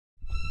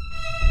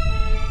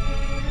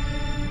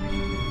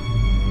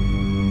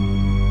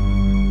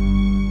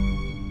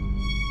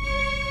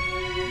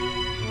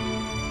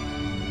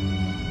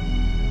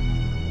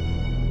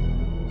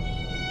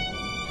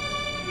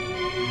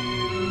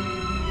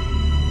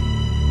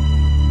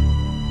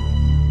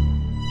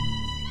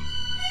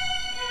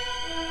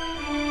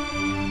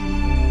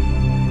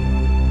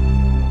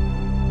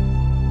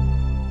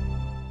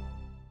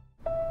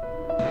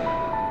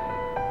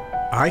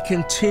I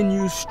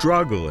continue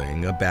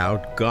struggling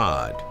about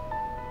God.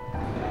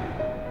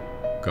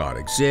 God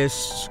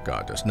exists,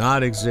 God does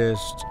not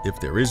exist. If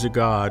there is a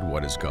God,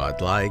 what is God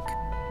like?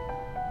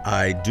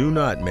 I do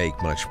not make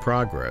much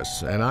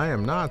progress, and I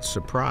am not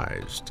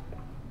surprised.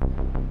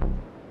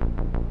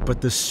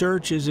 But the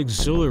search is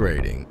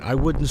exhilarating. I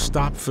wouldn't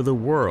stop for the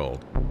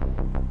world.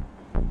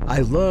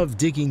 I love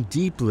digging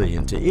deeply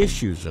into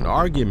issues and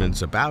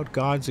arguments about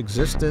God's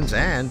existence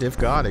and, if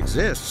God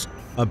exists,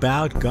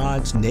 about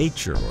God's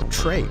nature or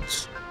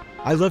traits.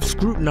 I love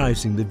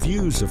scrutinizing the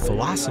views of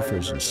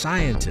philosophers and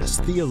scientists,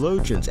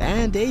 theologians,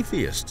 and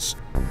atheists.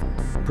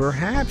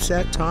 Perhaps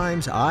at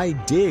times I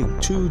dig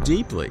too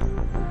deeply.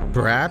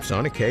 Perhaps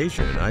on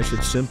occasion I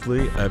should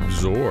simply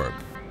absorb.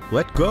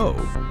 Let go.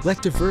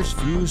 Let diverse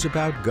views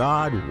about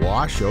God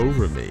wash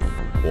over me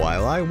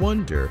while I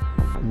wonder,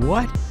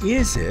 what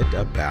is it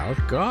about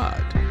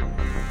God?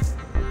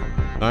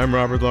 I'm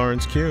Robert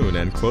Lawrence Kuhn,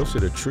 and closer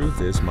to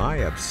truth is my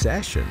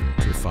obsession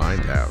to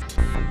find out.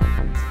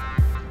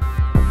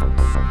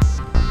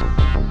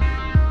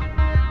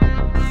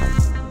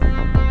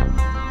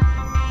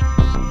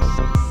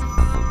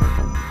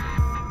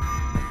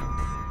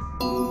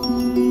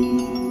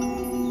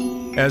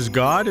 As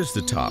God is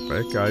the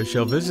topic, I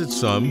shall visit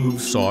some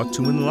who've sought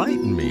to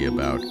enlighten me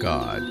about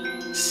God.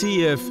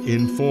 See if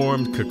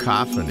informed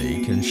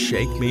cacophony can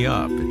shake me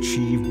up,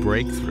 achieve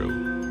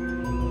breakthrough.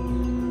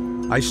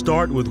 I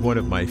start with one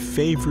of my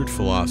favorite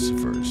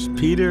philosophers,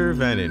 Peter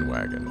van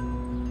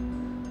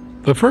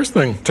Inwagen. The first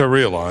thing to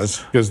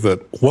realize is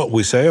that what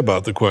we say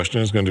about the question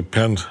is going to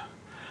depend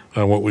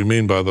on what we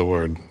mean by the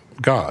word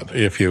God.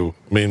 If you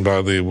mean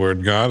by the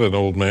word God an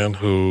old man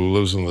who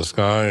lives in the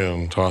sky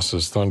and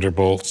tosses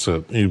thunderbolts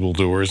at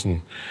evildoers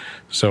and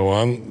so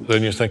on,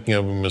 then you're thinking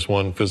of him as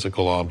one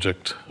physical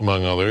object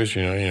among others.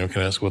 You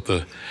can ask what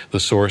the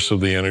source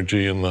of the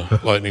energy in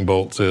the lightning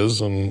bolts is,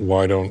 and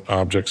why don't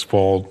objects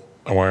fall,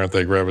 why aren't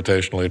they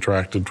gravitationally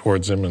attracted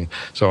towards him, and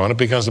so on. It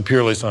becomes a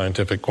purely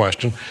scientific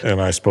question, and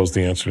I suppose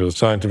the answer to the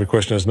scientific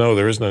question is no,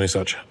 there isn't any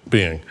such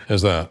being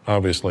as that.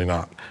 Obviously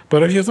not.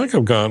 But if you think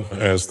of God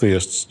as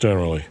theists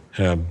generally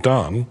have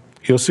done,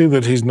 you'll see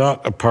that he's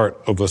not a part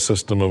of the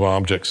system of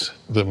objects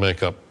that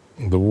make up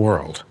the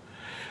world.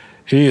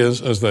 He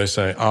is, as they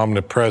say,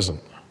 omnipresent.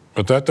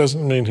 But that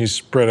doesn't mean he's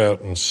spread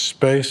out in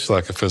space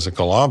like a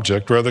physical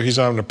object. Rather, he's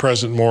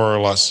omnipresent more or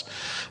less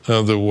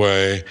the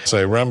way,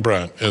 say,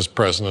 Rembrandt is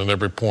present at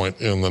every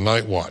point in the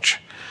Night Watch.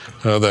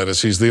 That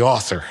is, he's the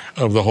author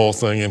of the whole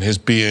thing, and his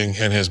being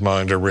and his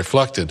mind are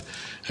reflected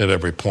at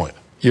every point.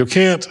 You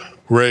can't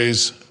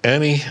raise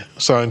any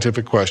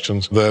scientific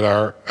questions that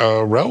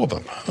are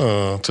relevant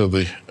to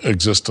the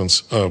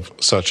existence of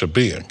such a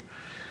being.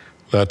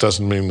 That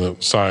doesn't mean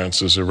that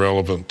science is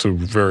irrelevant to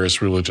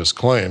various religious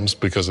claims,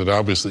 because it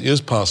obviously is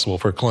possible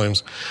for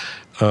claims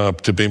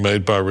to be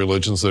made by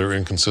religions that are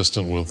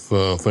inconsistent with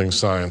things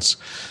science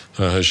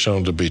has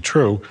shown to be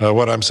true.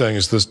 What I'm saying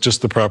is this: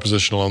 just the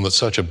proposition alone that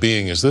such a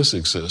being as this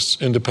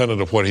exists,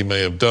 independent of what he may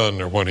have done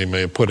or what he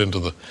may have put into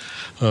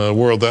the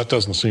world, that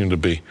doesn't seem to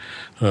be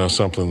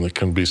something that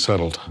can be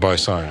settled by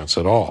science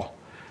at all.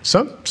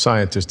 Some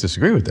scientists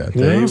disagree with that.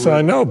 Yes,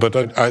 I know,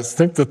 but I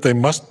think that they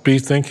must be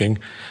thinking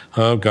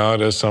of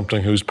God as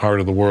something who's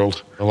part of the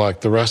world like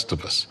the rest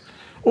of us.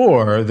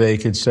 Or they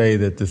could say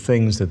that the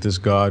things that this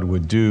God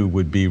would do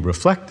would be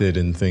reflected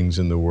in things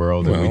in the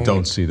world, and we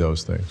don't see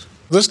those things.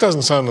 This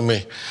doesn't sound to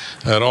me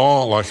at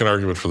all like an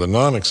argument for the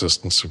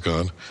non-existence of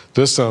God.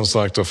 This sounds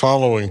like the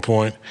following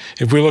point: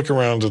 if we look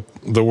around at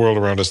the world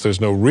around us, there's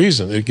no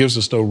reason, it gives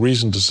us no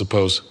reason to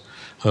suppose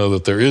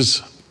that there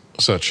is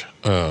such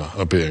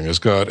a being as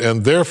God,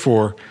 and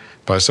therefore,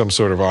 by some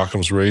sort of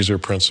Occam's razor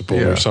principle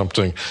or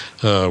something,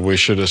 we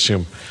should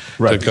assume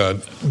that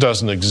God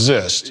doesn't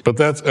exist. But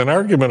that's an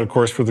argument, of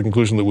course, for the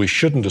conclusion that we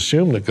shouldn't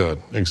assume that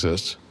God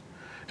exists.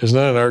 It's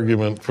not an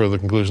argument for the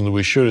conclusion that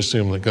we should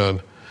assume that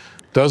God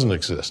doesn't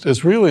exist.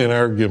 It's really an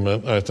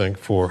argument, I think,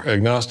 for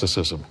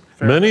agnosticism.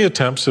 Many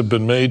attempts have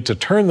been made to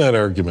turn that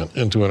argument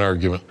into an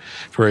argument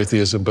for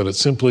atheism, but it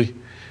simply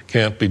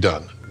can't be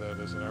done.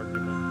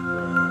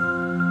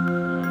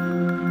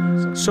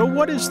 So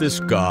what is this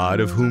God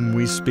of whom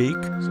we speak?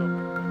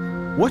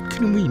 What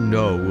can we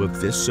know of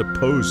this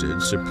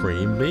supposed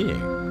supreme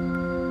being?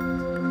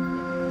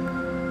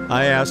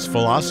 I asked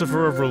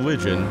philosopher of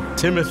religion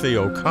Timothy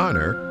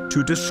O'Connor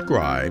to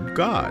describe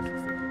God.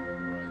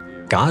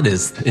 God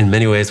is, in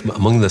many ways,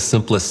 among the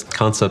simplest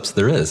concepts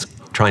there is.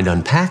 Trying to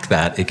unpack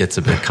that, it gets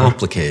a bit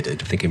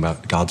complicated. Thinking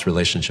about God's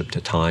relationship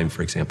to time,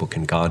 for example,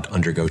 can God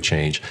undergo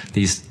change?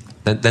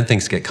 Then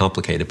things get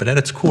complicated. But at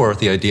its core,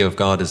 the idea of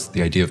God is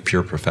the idea of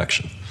pure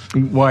perfection.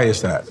 Why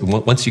is that?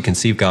 Once you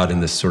conceive God in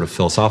this sort of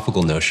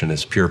philosophical notion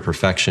as pure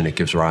perfection, it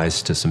gives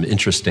rise to some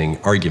interesting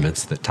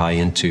arguments that tie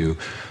into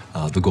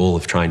the goal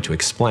of trying to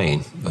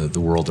explain the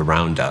world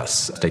around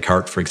us.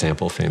 Descartes, for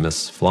example,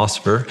 famous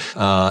philosopher,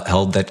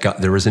 held that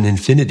there was an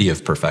infinity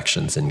of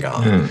perfections in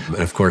God. And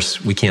of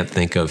course, we can't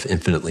think of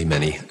infinitely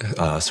many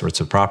sorts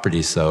of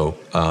properties, so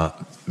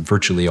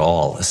virtually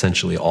all,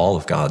 essentially all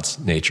of God's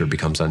nature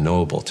becomes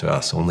unknowable to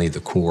us, only the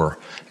core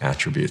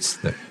attributes.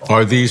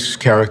 Are these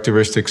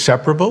characteristics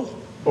separable,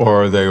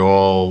 or are they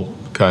all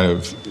kind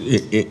of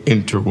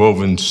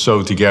interwoven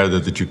so together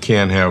that you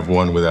can't have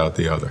one without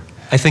the other?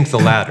 I think the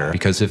latter,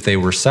 because if they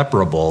were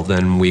separable,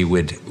 then we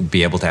would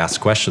be able to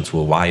ask questions.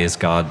 Well, why is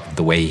God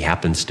the way he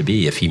happens to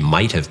be if he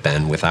might have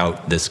been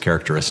without this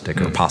characteristic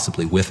or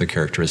possibly with a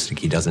characteristic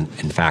he doesn't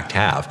in fact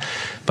have?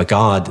 But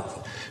God,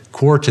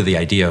 core to the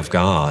idea of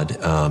God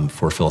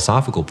for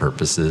philosophical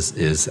purposes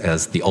is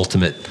as the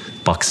ultimate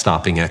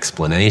buck-stopping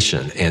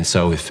explanation. And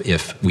so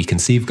if we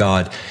conceive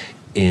God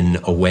in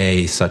a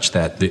way such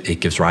that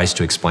it gives rise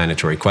to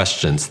explanatory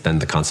questions, then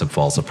the concept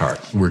falls apart.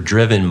 We're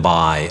driven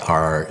by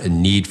our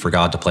need for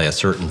God to play a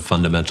certain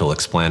fundamental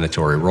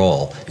explanatory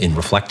role. In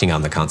reflecting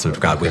on the concept of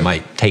God, we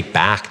might take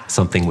back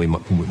something we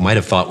might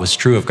have thought was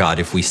true of God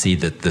if we see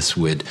that this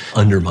would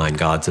undermine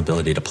God's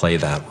ability to play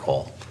that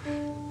role.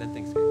 Then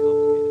things get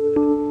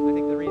complicated. I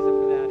think the reason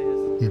for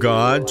that is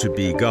God, to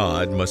be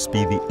God, must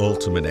be the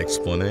ultimate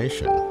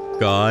explanation.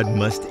 God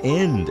must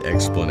end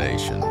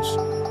explanations.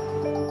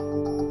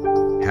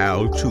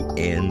 How to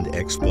end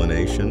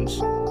explanations?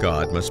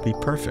 God must be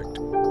perfect.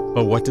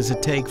 But what does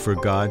it take for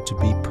God to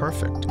be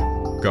perfect?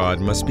 God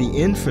must be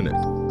infinite.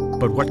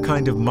 But what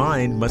kind of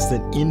mind must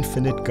an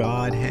infinite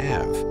God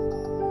have?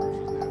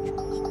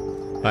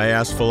 I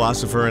asked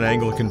philosopher and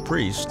Anglican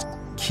priest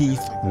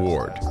Keith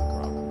Ward.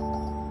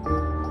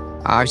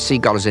 I see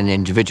God as an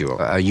individual,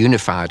 a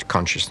unified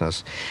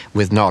consciousness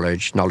with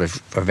knowledge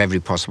of every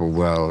possible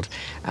world,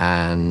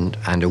 and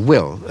a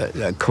will,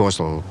 a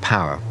causal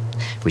power,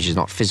 which is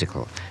not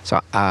physical.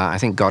 So I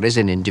think God is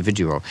an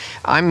individual.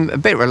 I'm a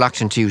bit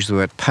reluctant to use the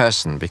word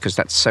person because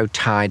that's so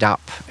tied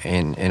up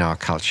in our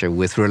culture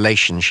with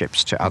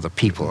relationships to other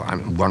people.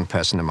 I'm one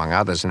person among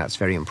others, and that's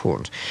very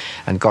important.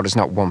 And God is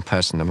not one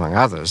person among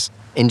others.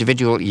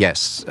 Individual,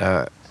 yes.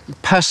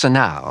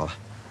 Personal,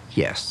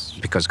 yes,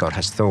 because God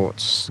has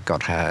thoughts,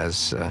 God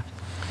has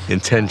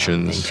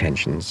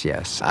Intentions,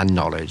 yes, and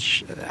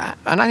knowledge,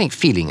 and I think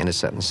feeling in a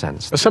certain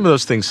sense. Some of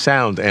those things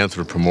sound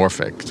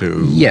anthropomorphic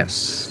to...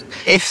 Yes.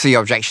 If the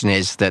objection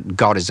is that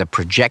God is a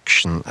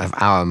projection of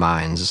our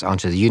minds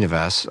onto the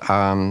universe,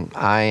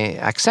 I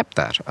accept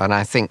that. And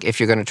I think if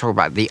you're going to talk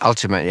about the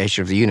ultimate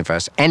nature of the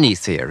universe, any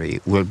theory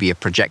will be a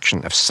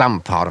projection of some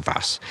part of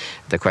us.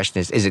 The question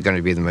is it going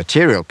to be the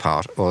material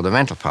part or the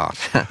mental part?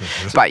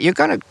 But you're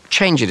going to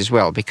change it as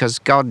well, because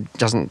God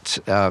doesn't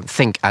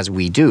think as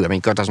we do. I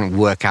mean, God doesn't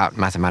work out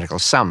mathematical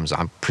sums,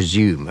 I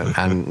presume,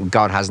 and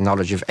God has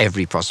knowledge of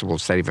every possible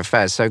state of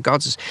affairs. So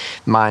God's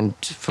mind,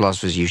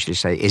 philosophers usually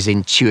say, is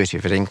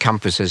intuitive. It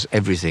encompasses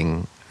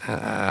everything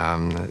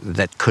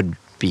that could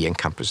be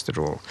encompassed at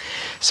all.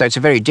 So it's a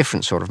very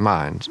different sort of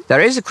mind. There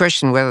is a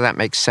question whether that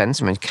makes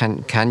sense. I mean,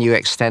 can you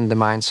extend the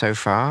mind so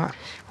far?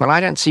 Well, I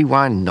don't see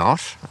why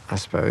not, I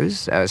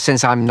suppose.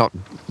 Since I'm not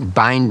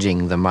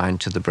binding the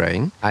mind to the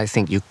brain, I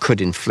think you could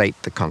inflate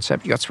the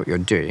concept. That's what you're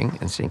doing,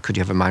 and saying, could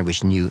you have a mind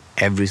which knew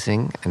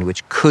everything and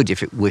which could,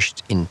 if it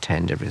wished,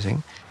 intend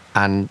everything?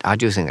 And I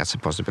do think that's a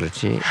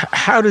possibility.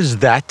 How does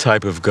that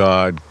type of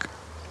God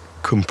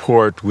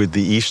comport with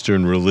the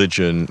Eastern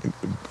religion,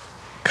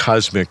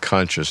 cosmic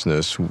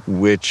consciousness,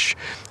 which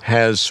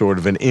has sort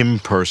of an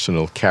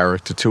impersonal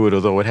character to it,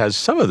 although it has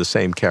some of the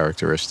same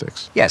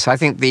characteristics? Yes, I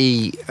think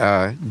the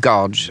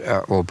God,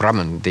 or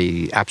Brahman,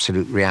 the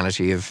absolute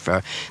reality of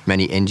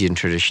many Indian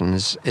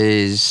traditions,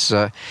 is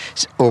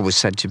always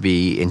said to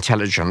be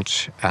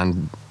intelligent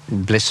and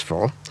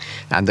blissful,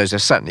 and those are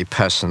certainly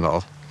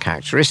personal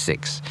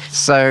characteristics.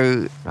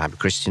 So I'm a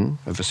Christian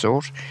of a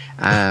sort.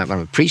 I'm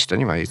a priest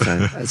anyway.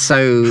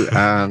 So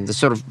the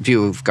sort of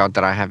view of God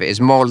that I have is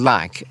more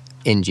like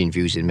Indian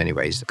views in many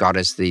ways. God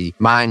as the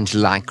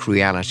mind-like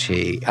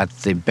reality at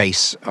the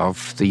base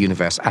of the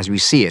universe as we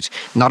see it,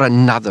 not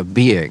another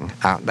being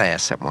out there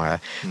somewhere,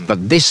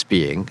 but this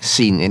being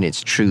seen in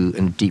its true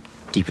and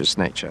deepest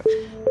nature.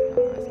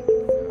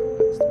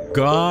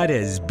 God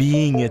as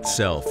being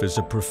itself is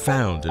a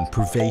profound and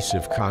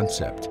pervasive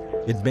concept.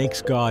 It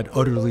makes God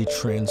utterly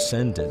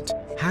transcendent.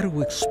 How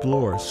to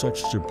explore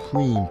such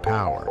supreme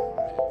power?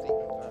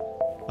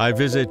 I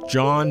visit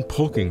John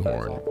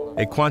Polkinghorne,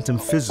 a quantum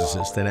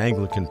physicist and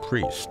Anglican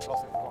priest.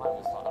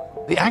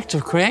 The act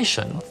of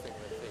creation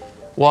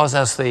was,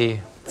 as the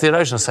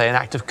theologians say, an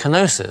act of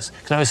kenosis.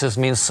 Kenosis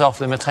means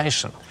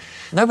self-limitation.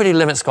 Nobody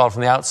limits God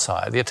from the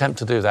outside. The attempt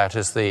to do that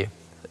is the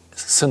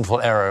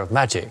sinful error of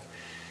magic.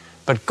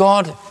 But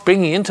God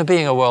bringing into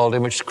being a world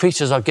in which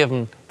creatures are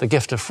given the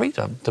gift of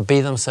freedom to be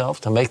themselves,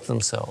 to make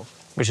themselves,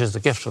 which is the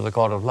gift of the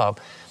God of love,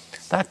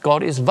 that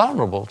God is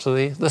vulnerable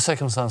to the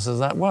circumstances of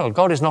that world.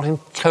 God is not in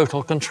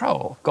total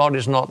control. God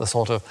is not the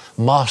sort of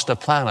master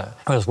planner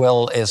who as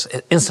well is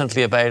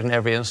instantly obeyed in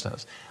every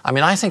instance. I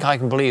mean, I think I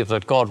can believe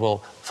that God will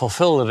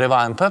fulfill the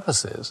divine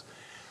purposes,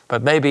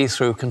 but maybe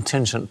through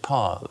contingent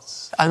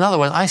paths. In other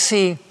words, I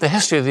see the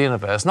history of the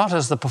universe not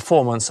as the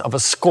performance of a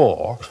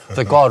score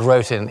that God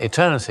wrote in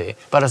eternity,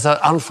 but as an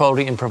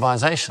unfolding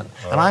improvisation.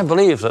 And I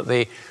believe that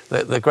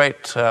the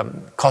great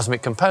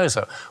cosmic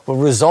composer will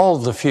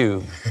resolve the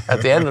fugue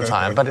at the end of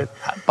time, but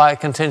by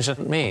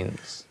contingent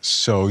means.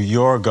 So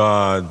your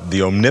God,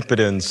 the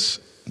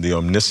omnipotence, the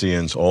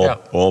omniscience,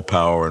 all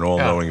power and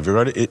all-knowing of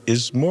your God, it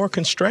is more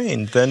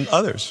constrained than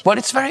others. Well,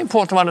 it's very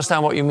important to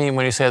understand what you mean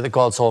when you say that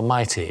God's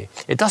almighty.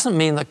 It doesn't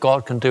mean that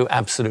God can do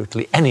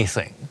absolutely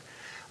anything.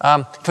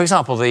 For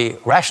example, the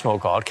rational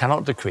God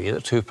cannot decree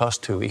that 2 +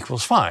 2 =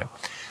 5.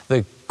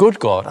 The good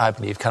God, I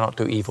believe, cannot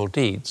do evil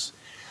deeds.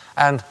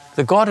 And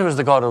the God who is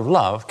the God of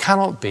love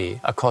cannot be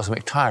a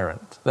cosmic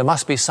tyrant. There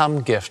must be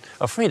some gift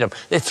of freedom.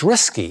 It's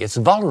risky, it's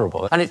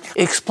vulnerable, and it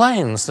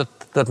explains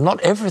that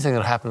not everything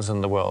that happens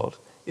in the world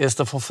is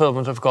the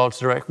fulfillment of God's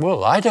direct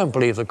will. I don't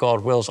believe that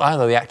God wills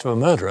either the act of a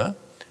murderer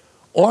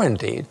or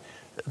indeed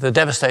the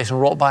devastation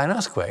wrought by an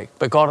earthquake,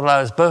 but God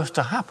allows both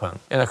to happen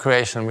in a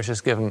creation which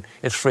is given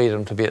its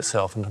freedom to be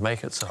itself and to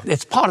make itself.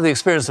 It's part of the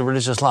experience of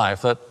religious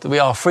life that we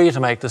are free to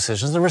make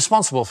decisions and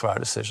responsible for our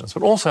decisions,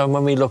 but also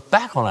when we look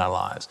back on our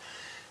lives,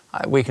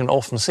 we can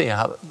often see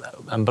how,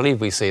 and believe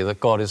we see,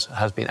 that God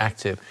has been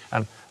active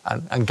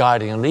and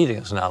guiding and leading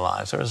us in our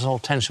lives. There is a whole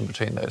tension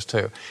between those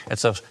two.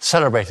 It's a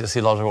celebrated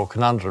theological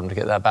conundrum to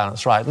get that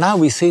balance right. Now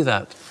we see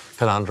that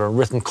conundrum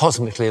written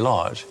cosmically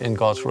large in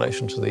God's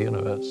relation to the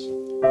universe.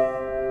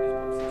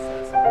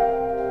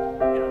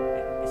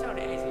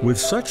 With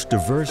such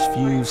diverse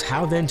views,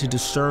 how then to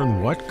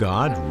discern what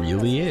God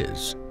really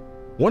is?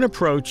 One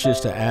approach is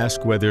to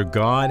ask whether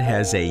God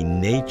has a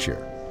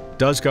nature.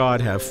 Does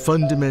God have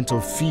fundamental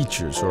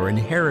features or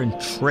inherent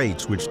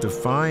traits which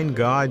define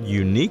God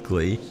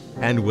uniquely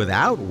and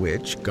without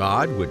which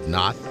God would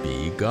not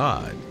be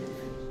God?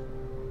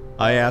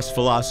 I asked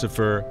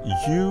philosopher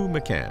Hugh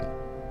McCann.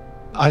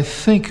 I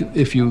think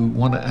if you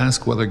want to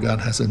ask whether God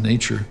has a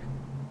nature,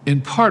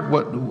 in part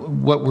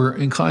what we're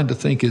inclined to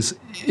think is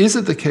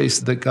it the case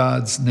that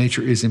God's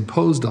nature is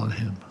imposed on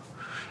him?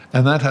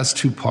 And that has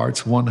 2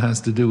 parts. One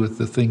has to do with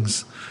the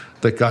things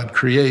that God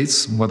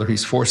creates, whether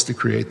he's forced to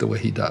create the way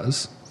he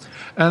does.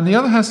 And the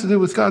other has to do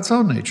with God's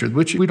own nature,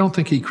 which we don't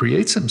think he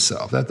creates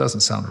himself. That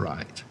doesn't sound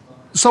right.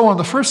 So on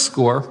the first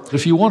score,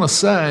 if you want to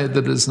say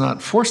that it is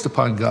not forced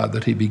upon God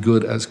that he be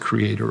good as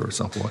creator or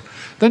so forth,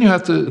 then you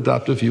have to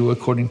adopt a view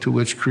according to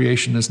which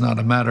creation is not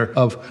a matter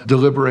of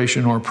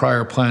deliberation or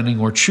prior planning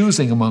or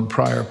choosing among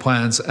prior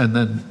plans and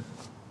then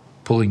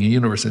pulling a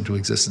universe into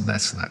existence.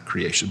 That's not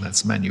creation.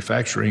 That's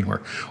manufacturing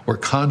or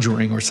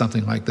conjuring or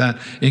something like that.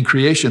 In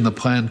creation, the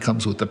plan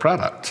comes with the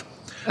product.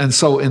 And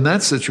so in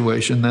that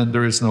situation, then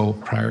there is no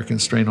prior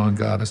constraint on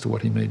God as to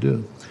what he may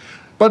do.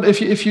 But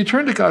if you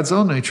turn to God's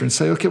own nature and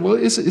say, okay, well,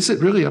 is it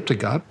really up to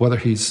God whether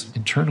he's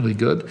internally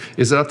good?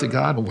 Is it up to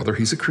God whether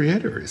he's a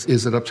creator?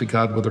 Is it up to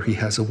God whether he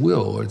has a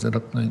will? Or is it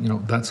up,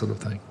 that sort of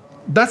thing?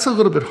 That's a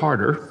little bit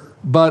harder,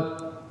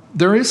 but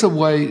there is a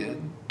way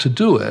to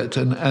do it,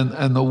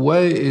 and the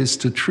way is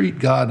to treat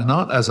God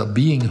not as a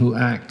being who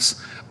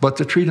acts, but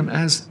to treat him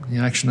as the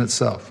action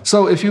itself.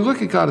 So if you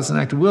look at God as an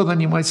active will,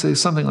 then you might say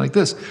something like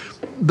this,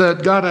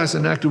 that God as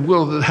an active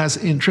will that has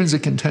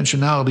intrinsic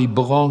intentionality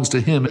belongs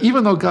to him.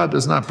 Even though God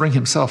does not bring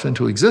himself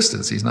into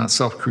existence, he's not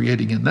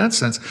self-creating in that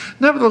sense,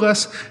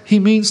 nevertheless, he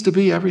means to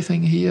be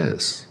everything he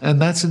is.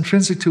 And that's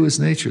intrinsic to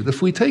his nature.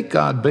 If we take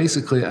God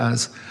basically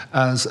as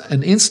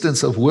an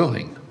instance of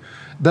willing,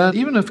 then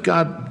even if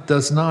God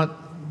does not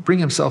bring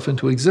himself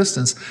into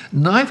existence,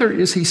 neither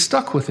is he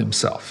stuck with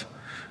himself.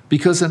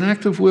 Because an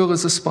active will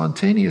is a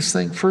spontaneous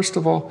thing, first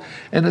of all,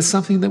 and it's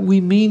something that we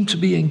mean to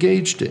be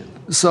engaged in.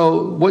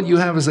 So what you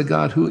have is a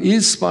God who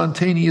is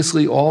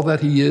spontaneously all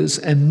that he is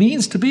and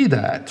means to be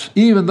that,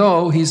 even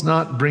though he's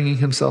not bringing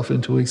himself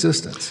into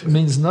existence. It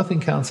means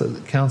nothing counts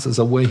as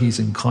a way he's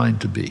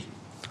inclined to be.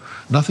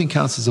 Nothing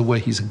counts as a way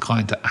he's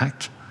inclined to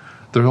act.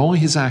 They're only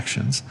his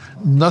actions.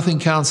 Nothing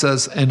counts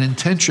as an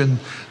intention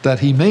that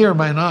he may or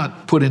may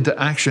not put into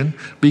action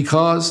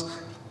because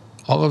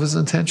all of his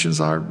intentions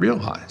are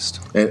realized.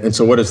 And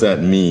so what does that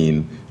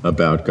mean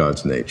about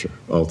God's nature,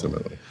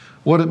 ultimately?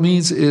 What it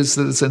means is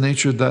that it's a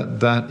nature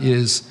that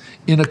is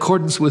in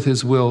accordance with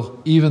his will,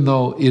 even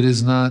though it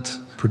is not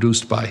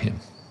produced by him.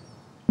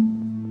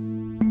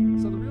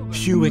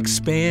 Hugh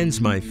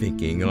expands my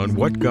thinking on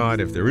what God,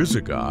 if there is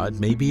a God,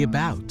 may be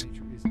about.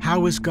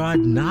 How is God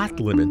not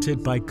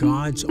limited by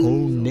God's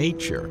own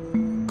nature?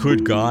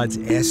 Could God's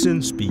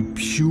essence be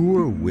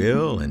pure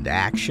will and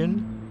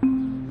action?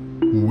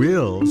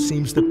 Will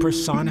seems the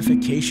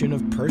personification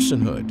of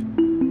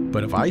personhood.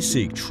 But if I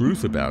seek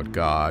truth about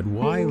God,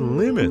 why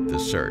limit the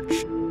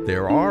search?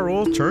 There are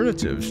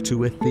alternatives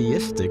to a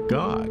theistic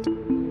God.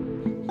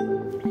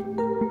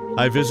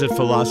 I visit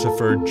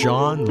philosopher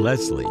John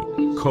Leslie,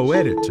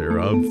 co-editor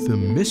of The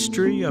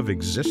Mystery of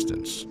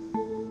Existence.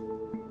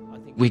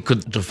 We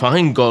could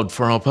define God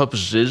for our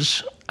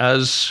purposes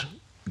as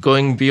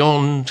going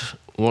beyond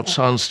what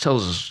science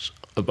tells us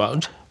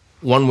about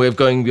One way of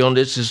going beyond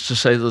it is to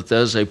say that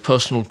there's a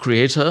personal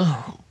creator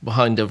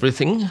behind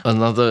everything.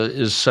 Another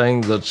is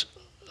saying that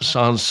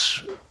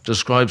science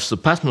describes the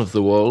pattern of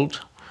the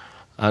world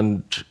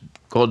and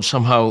God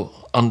somehow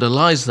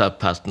underlies that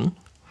pattern.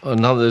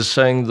 Another is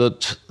saying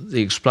that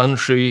the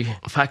explanatory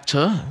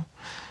factor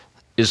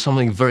is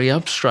something very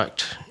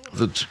abstract,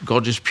 that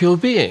God is pure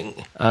being,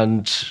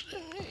 and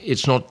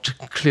it's not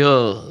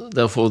clear,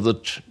 therefore,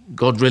 that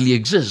God really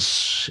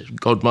exists.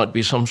 God might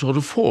be some sort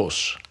of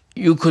force.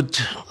 You could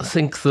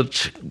think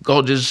that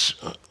God is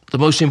the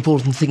most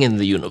important thing in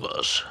the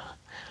universe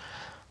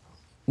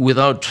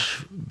without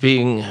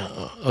being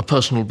a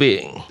personal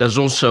being. There's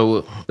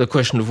also the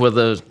question of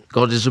whether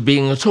God is a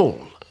being at all,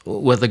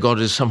 whether God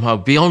is somehow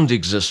beyond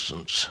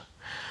existence,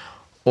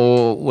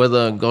 or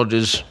whether God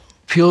is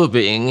pure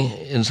being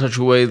in such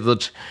a way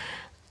that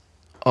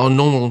our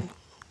normal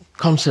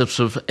concepts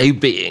of a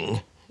being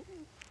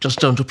just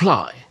don't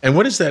apply. And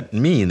what does that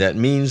mean? That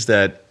means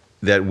that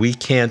we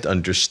can't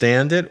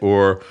understand it,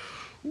 or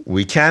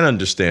we can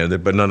understand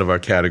it, but none of our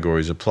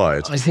categories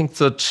apply. I think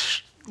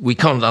that we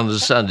can't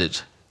understand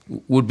it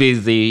would be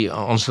the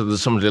answer that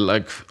somebody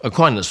like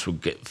Aquinas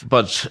would give.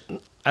 But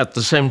at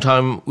the same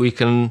time, we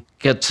can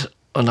get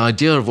an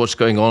idea of what's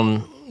going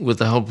on with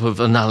the help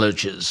of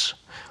analogies.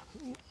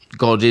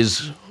 God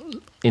is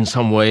in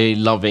some way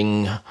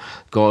loving.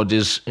 God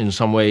is in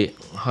some way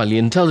highly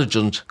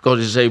intelligent. God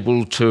is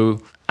able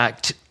to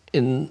act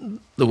in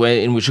the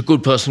way in which a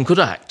good person could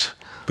act.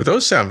 But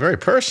those sound very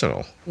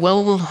personal.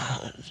 Well,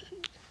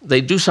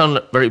 they do sound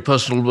very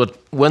personal, but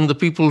when the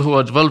people who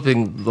are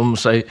developing them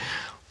say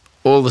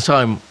all the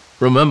time,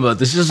 remember,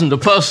 this isn't a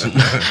person.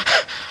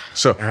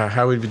 So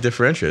how would we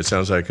differentiate? It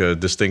sounds like a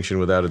distinction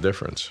without a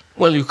difference.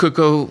 Well, you could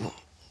go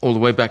all the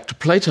way back to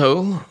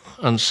Plato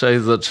and say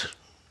that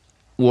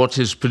what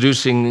is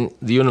producing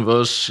the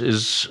universe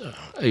is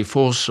a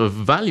force of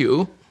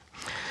value,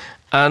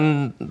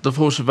 and the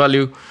force of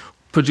value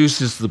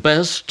produces the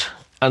best,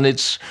 and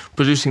it's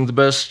producing the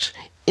best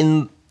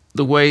in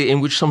the way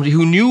in which somebody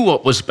who knew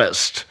what was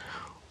best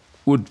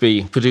would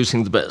be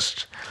producing the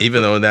best.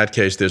 Even though in that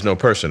case there's no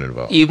person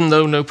involved. Even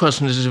though no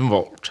person is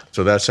involved.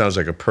 So that sounds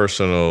like a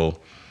personal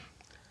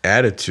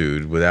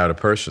attitude without a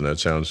person. That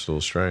sounds a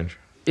little strange.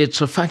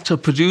 It's a factor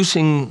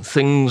producing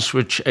things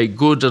which a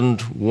good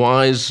and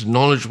wise,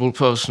 knowledgeable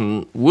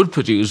person would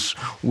produce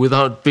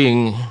without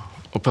being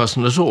a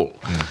person at all.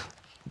 Mm.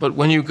 But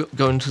when you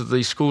go into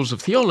the schools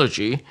of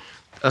theology,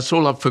 that's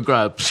all up for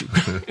grabs. You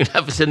can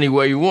have it any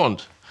way you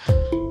want.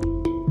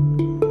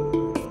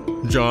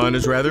 John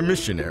is rather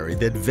missionary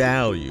that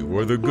value,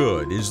 or the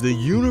good, is the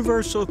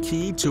universal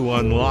key to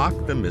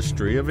unlock the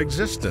mystery of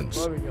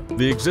existence,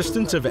 the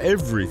existence of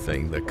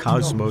everything, the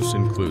cosmos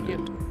included.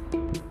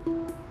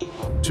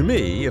 To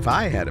me, if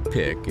I had to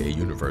pick a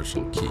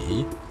universal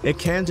key, a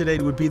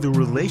candidate would be the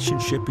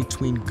relationship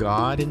between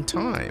God and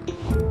time.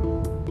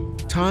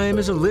 Time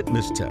is a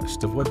litmus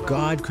test of what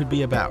God could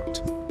be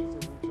about.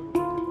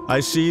 I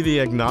see the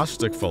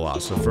agnostic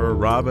philosopher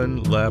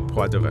Robert Lawrence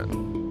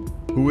Kuhn,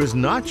 who is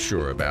not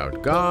sure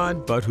about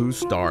God, but who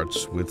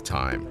starts with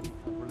time.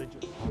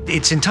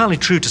 It's entirely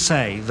true to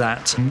say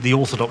that the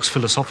orthodox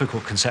philosophical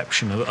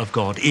conception of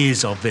God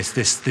is of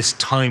this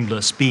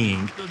timeless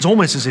being. It's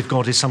almost as if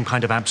God is some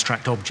kind of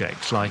abstract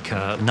object, like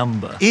a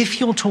number. If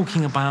you're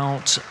talking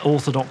about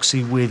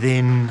orthodoxy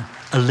within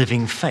a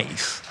living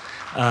faith,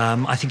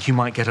 I think you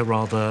might get a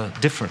rather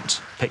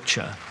different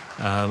picture.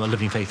 A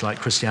living faith like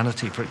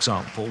Christianity, for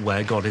example,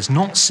 where God is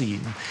not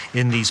seen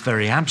in these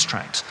very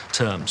abstract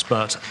terms,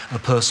 but a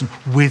person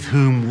with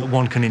whom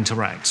one can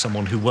interact,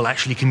 someone who will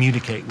actually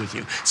communicate with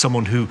you,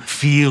 someone who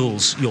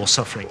feels your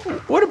suffering.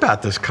 What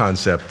about this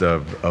concept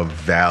of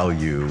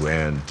value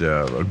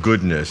and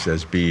goodness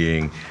as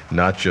being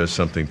not just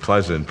something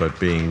pleasant, but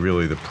being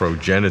really the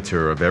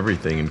progenitor of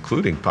everything,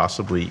 including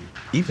possibly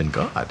even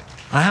God?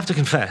 I have to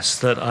confess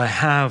that I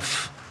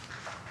have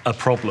a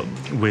problem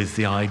with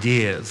the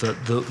idea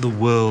that the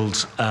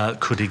world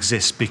could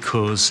exist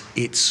because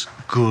it's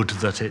good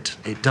that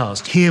it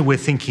does. Here we're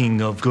thinking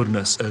of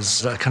goodness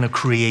as a kind of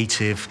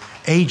creative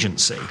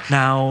agency.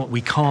 Now,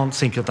 we can't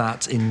think of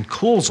that in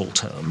causal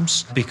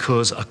terms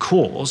because a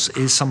cause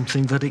is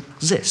something that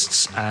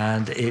exists,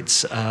 and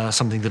it's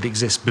something that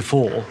exists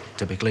before,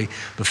 typically,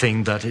 the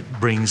thing that it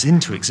brings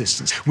into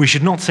existence. We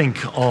should not think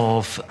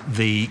of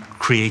the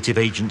creative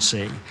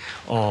agency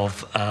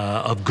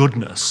of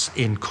goodness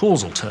in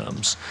causal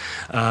terms,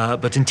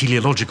 but in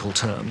teleological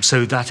terms.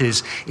 So that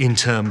is in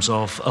terms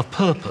of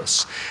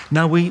purpose.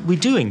 Now, we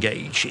do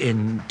engage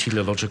in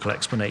teleological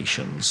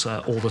explanations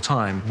all the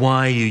time.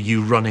 Why are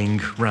you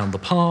running around the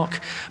park?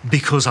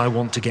 Because I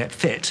want to get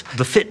fit.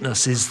 The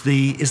fitness is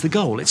the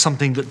goal. It's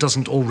something that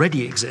doesn't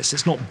already exist.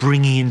 It's not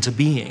bringing into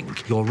being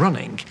your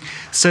running.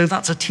 So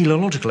that's a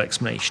teleological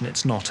explanation.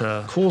 It's not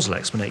a causal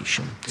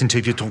explanation. And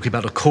if you're talking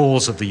about a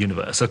cause of the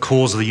universe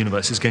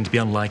is going to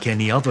be unlike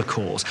any other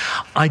cause.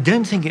 I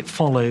don't think it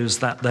follows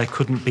that there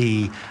couldn't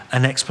be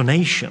an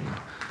explanation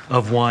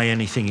of why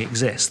anything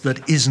exists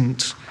that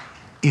isn't,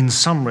 in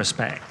some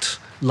respect,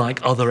 like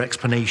other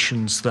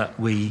explanations that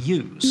we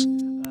use.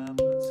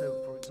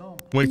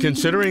 When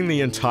considering the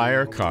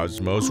entire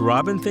cosmos,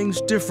 Robin thinks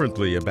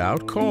differently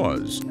about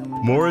cause,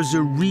 more as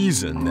a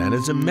reason than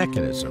as a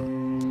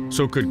mechanism.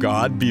 So could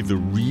God be the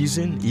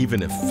reason,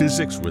 even if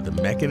physics were the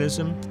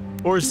mechanism?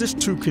 Or is this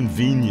too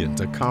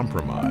convenient a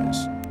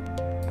compromise?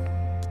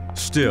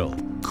 Still,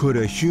 could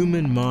a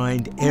human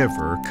mind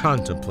ever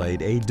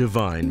contemplate a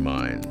divine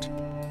mind?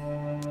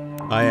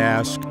 I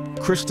ask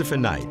Christopher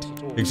Knight,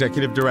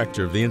 Executive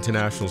Director of the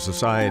International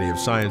Society of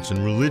Science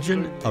and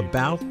Religion,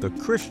 about the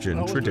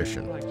Christian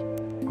tradition.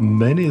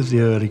 Many of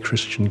the early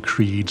Christian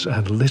creeds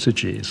and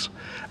liturgies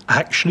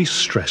actually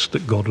stressed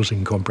that God was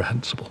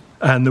incomprehensible.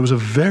 And there was a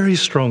very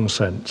strong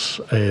sense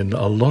in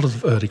a lot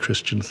of early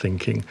Christian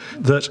thinking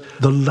that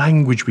the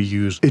language we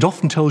use, it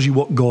often tells you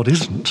what God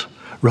isn't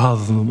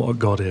rather than what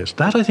God is.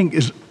 That, I think,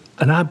 is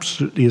an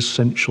absolutely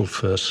essential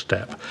first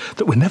step,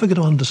 that we're never going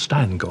to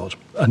understand God,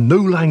 and no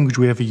language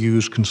we ever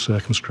use can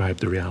circumscribe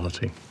the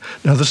reality.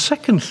 Now, the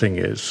second thing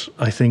is,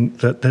 I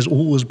think, that there's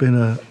always been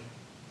a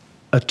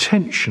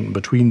tension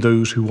between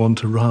those who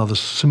want a rather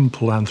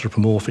simple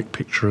anthropomorphic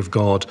picture of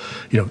God,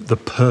 the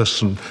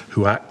person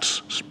who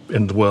acts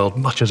in the world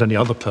much as any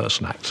other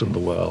person acts in the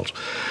world,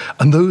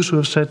 and those who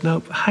have said,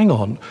 no, hang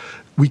on,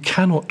 we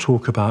cannot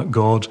talk about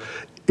God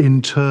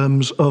in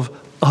terms of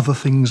other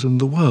things in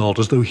the world,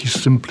 as though he's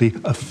simply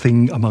a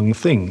thing among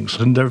things.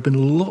 And there have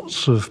been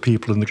lots of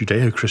people in the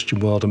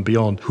Judeo-Christian world and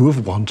beyond who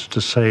have wanted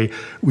to say,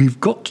 we've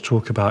got to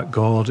talk about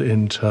God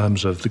in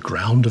terms of the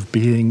ground of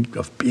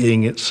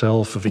being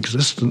itself, of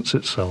existence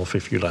itself,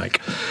 if you like.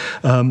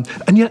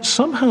 And yet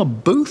somehow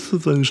both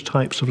of those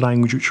types of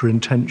language which are in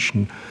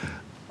tension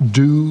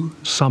do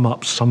sum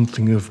up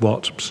something of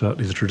what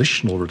certainly the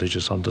traditional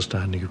religious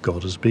understanding of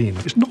God has been.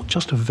 It's not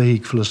just a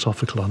vague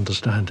philosophical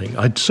understanding.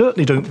 I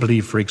certainly don't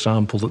believe, for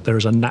example, that there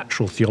is a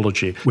natural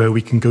theology where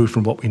we can go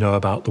from what we know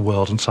about the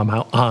world and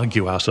somehow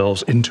argue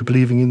ourselves into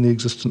believing in the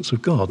existence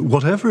of God.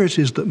 Whatever it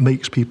is that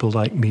makes people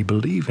like me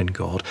believe in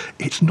God,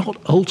 it's not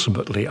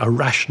ultimately a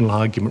rational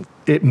argument.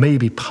 It may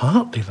be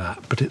partly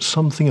that, but it's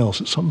something else.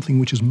 It's something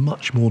which is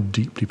much more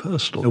deeply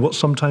personal. What's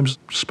sometimes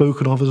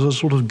spoken of as a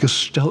sort of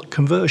Gestalt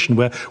conversion,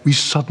 where we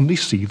suddenly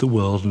see the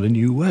world in a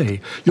new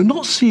way. You're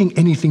not seeing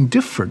anything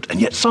different,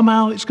 and yet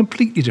somehow it's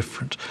completely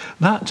different.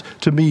 That,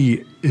 to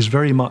me, is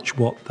very much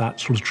what that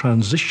sort of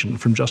transition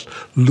from just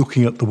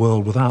looking at the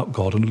world without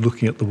God and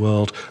looking at the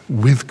world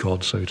with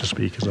God, so to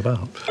speak, is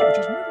about. Which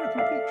is never a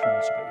complete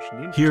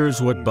translation.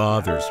 Here's what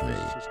bothers me.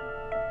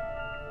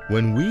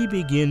 When we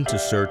begin to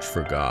search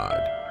for God,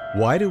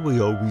 why do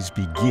we always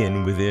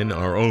begin within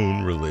our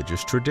own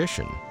religious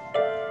tradition?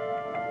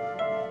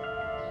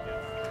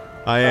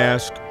 I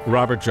ask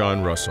Robert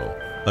John Russell,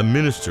 a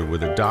minister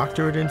with a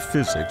doctorate in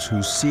physics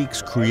who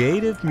seeks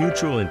creative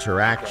mutual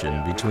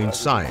interaction between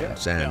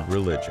science and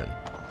religion.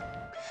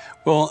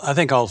 Well, I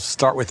think I'll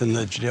start within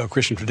the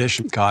Judeo-Christian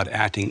tradition, God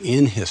acting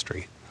in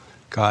history,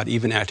 God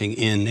even acting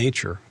in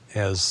nature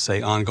as,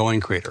 say,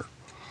 ongoing creator.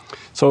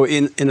 So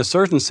in a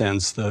certain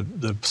sense,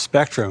 the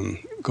spectrum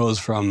goes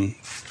from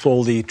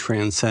fully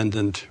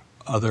transcendent,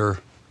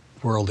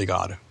 other-worldly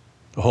God,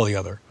 the holy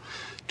other,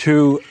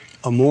 to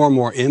a more and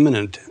more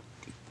immanent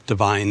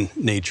divine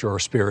nature or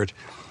spirit,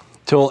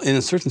 till in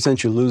a certain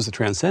sense you lose the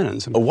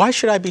transcendence. Why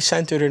should I be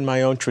centered in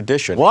my own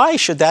tradition? Why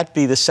should that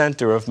be the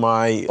center of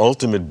my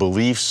ultimate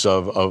beliefs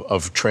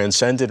of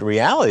transcendent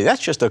reality?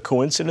 That's just a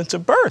coincidence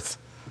of birth.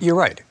 You're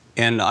right.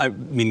 And I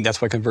mean,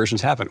 that's why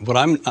conversions happen. What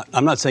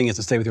I'm not saying is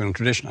to stay with your own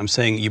tradition. I'm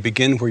saying you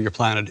begin where you're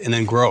planted and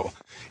then grow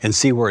and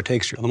see where it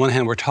takes you. On the one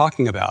hand, we're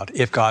talking about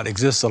if God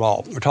exists at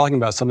all. We're talking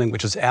about something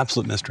which is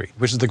absolute mystery,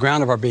 which is the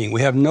ground of our being.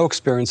 We have no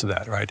experience of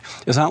that, right?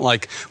 It's not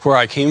like where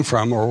I came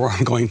from or where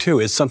I'm going to.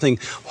 It's something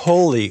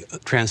wholly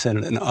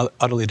transcendent and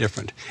utterly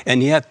different.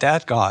 And yet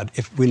that God,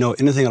 if we know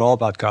anything at all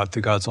about God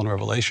through God's own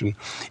revelation,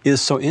 is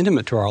so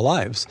intimate to our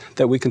lives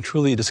that we can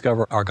truly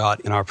discover our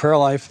God in our prayer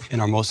life, in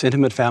our most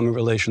intimate family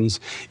relations,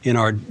 in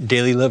our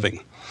daily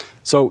living.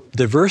 So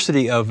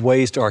diversity of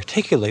ways to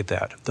articulate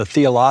that, the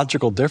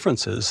theological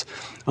differences,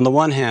 on the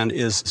one hand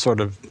is sort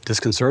of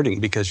disconcerting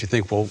because you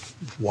think, well,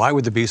 why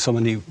would there be so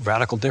many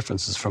radical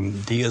differences from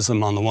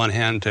deism on the one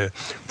hand to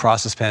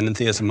process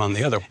pantheism on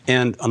the other?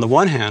 And on the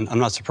one hand, I'm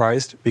not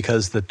surprised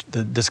because the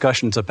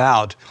discussion's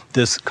about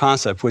this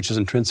concept which is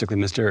intrinsically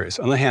mysterious.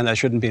 On the other hand, that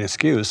shouldn't be an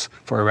excuse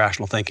for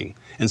irrational thinking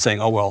and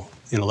saying, oh, well,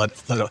 let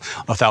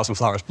a thousand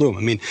flowers bloom.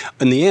 I mean,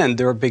 in the end,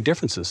 there are big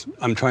differences.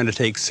 I'm trying to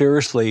take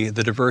seriously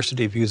the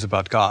diversity of views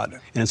about God.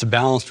 And it's a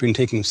balance between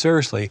taking them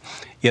seriously,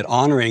 yet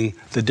honoring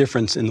the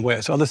difference in the way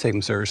so others take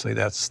them seriously.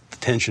 That's the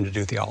tension to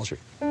do theology.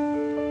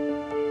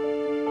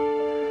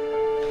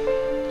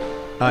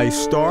 I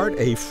start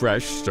a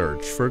fresh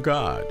search for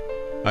God.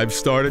 I've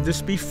started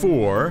this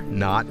before,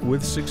 not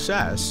with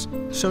success.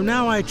 So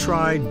now I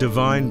try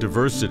divine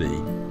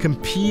diversity,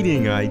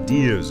 competing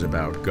ideas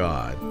about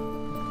God.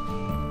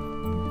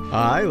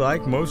 I,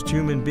 like most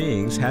human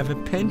beings, have a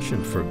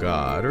penchant for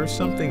God or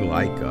something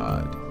like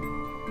God.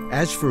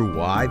 As for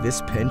why this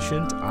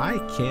penchant, I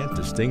can't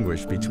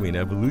distinguish between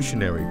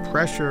evolutionary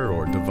pressure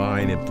or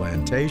divine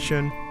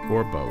implantation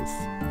or both.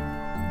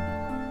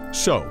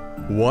 So,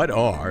 what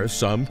are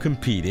some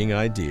competing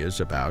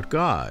ideas about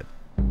God?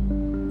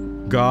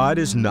 God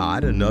is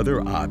not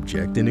another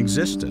object in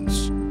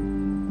existence.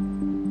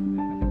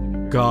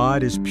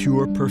 God is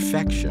pure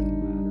perfection.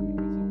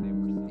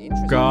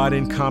 God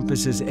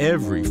encompasses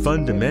every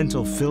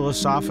fundamental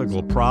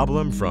philosophical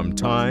problem from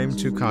time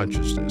to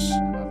consciousness.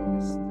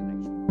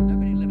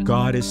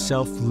 God is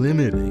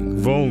self-limiting,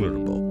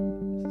 vulnerable.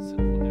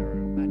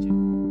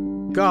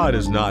 God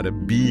is not a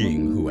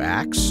being who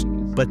acts,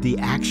 but the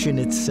action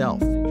itself.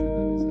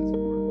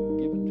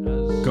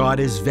 God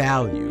is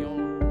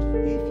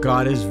value.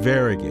 God is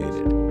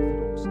variegated.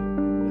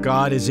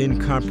 God is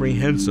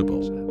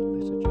incomprehensible.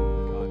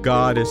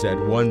 God is at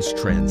once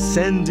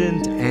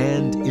transcendent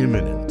and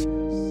immanent.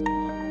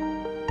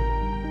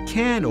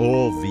 Can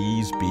all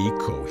these be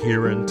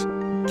coherent?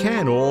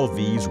 Can all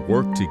these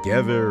work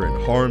together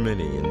in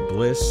harmony and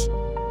bliss?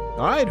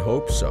 I'd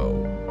hope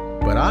so,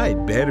 but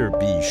I'd better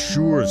be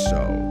sure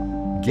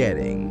so,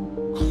 getting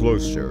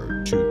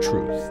closer to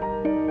truth.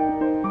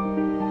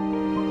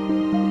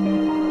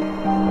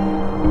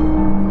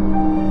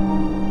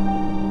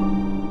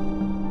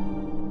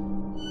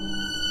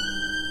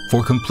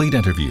 For complete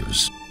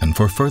interviews and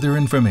for further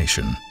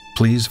information,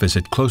 please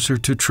visit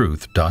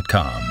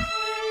closertotruth.com.